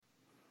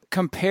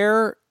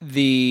Compare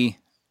the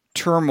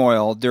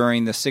turmoil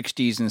during the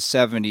 60s and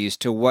 70s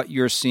to what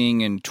you're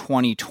seeing in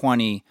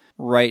 2020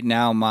 right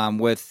now, Mom,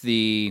 with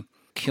the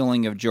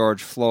killing of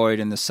George Floyd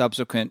and the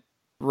subsequent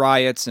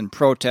riots and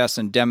protests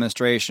and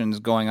demonstrations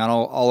going on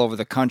all over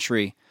the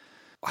country.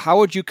 How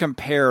would you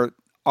compare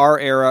our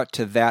era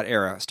to that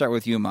era? Start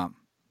with you, Mom.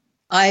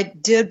 I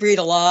did read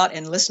a lot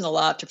and listen a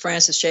lot to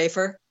Francis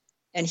Schaeffer,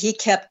 and he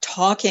kept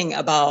talking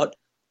about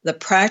the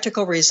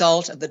practical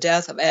result of the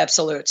death of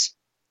absolutes.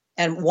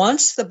 And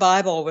once the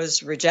Bible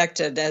was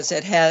rejected, as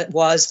it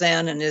was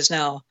then and is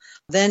now,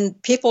 then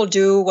people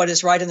do what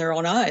is right in their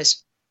own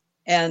eyes.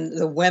 And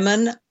the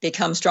women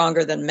become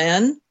stronger than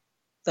men,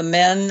 the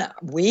men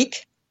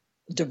weak,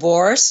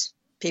 divorce,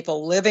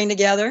 people living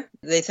together.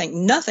 They think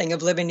nothing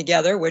of living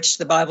together, which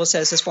the Bible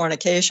says is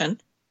fornication.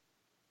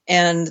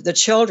 And the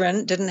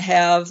children didn't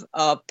have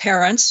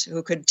parents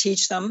who could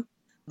teach them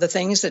the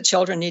things that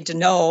children need to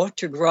know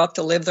to grow up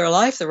to live their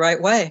life the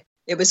right way.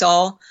 It was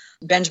all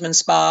Benjamin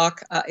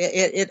Spock.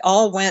 It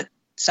all went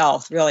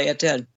south, really, it did.